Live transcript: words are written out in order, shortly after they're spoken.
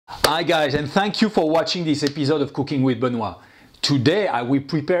Hi guys, and thank you for watching this episode of Cooking with Benoit. Today I will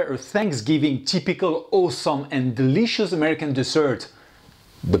prepare a Thanksgiving typical awesome and delicious American dessert,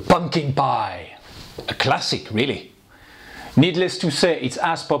 the pumpkin pie. A classic, really. Needless to say, it's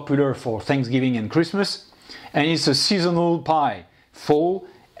as popular for Thanksgiving and Christmas, and it's a seasonal pie, fall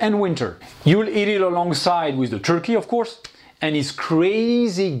and winter. You'll eat it alongside with the turkey, of course, and it's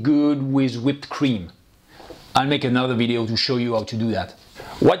crazy good with whipped cream. I'll make another video to show you how to do that.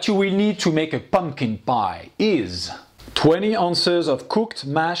 What you will need to make a pumpkin pie is 20 ounces of cooked,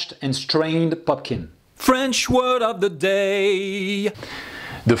 mashed and strained pumpkin. French word of the day.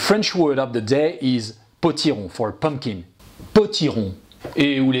 The French word of the day is Potiron for pumpkin. Potiron.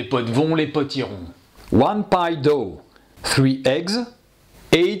 Et où les potes vont, les potirons. 1 pie dough, 3 eggs,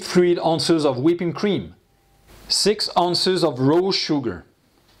 8 fluid ounces of whipping cream, 6 ounces of raw sugar,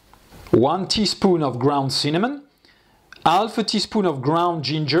 1 teaspoon of ground cinnamon, half a teaspoon of ground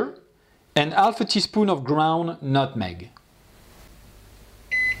ginger, and half a teaspoon of ground nutmeg.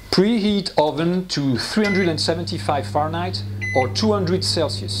 Preheat oven to 375 Fahrenheit or 200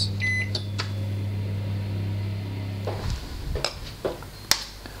 Celsius.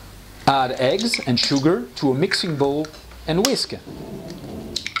 Add eggs and sugar to a mixing bowl and whisk.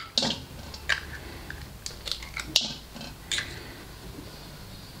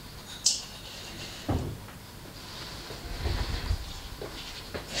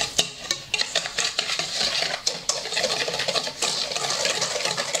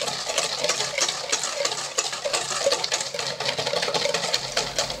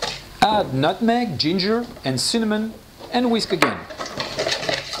 Add nutmeg, ginger and cinnamon and whisk again.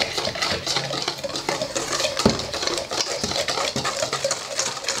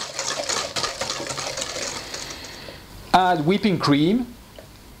 Add whipping cream,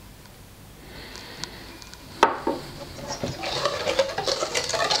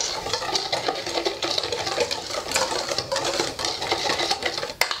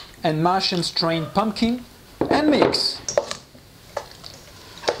 and mash and strain pumpkin and mix.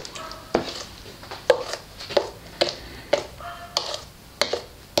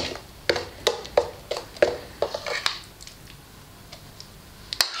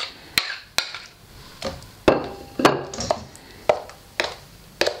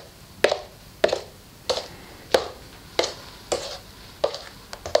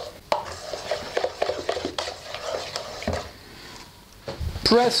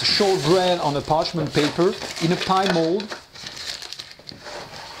 Press shortbread on a parchment paper in a pie mold.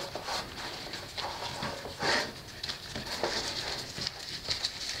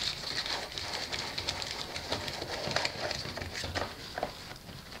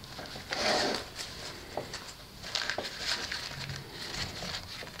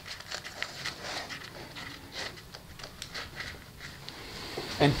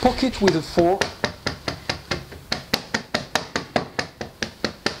 And poke it with a fork.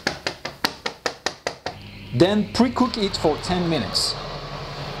 Then pre-cook it for 10 minutes.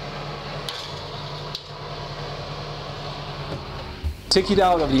 Take it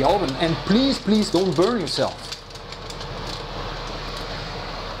out of the oven and please don't burn yourself.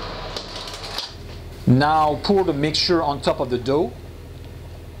 Now pour the mixture on top of the dough.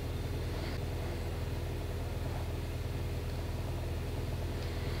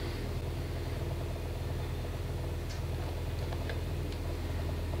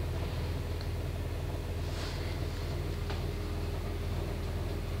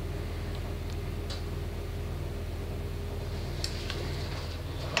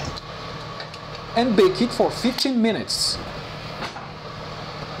 And bake it for 15 minutes.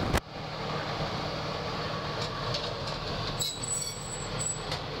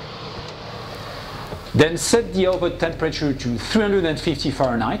 Then set the oven temperature to 350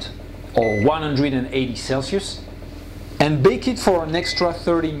 Fahrenheit or 180 Celsius and bake it for an extra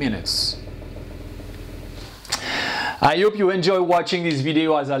 30 minutes. I hope you enjoy watching this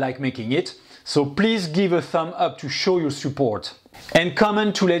video as I like making it, so please give a thumb up to show your support. And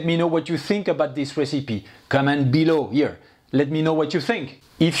comment to let me know what you think about this recipe. Comment below here. Let me know what you think.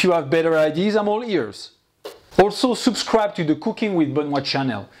 If you have better ideas, I'm all ears. Also subscribe to the Cooking with Benoit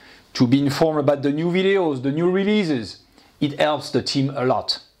channel to be informed about the new videos, the new releases. It helps the team a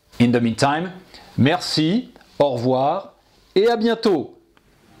lot. In the meantime, merci, au revoir et à bientôt.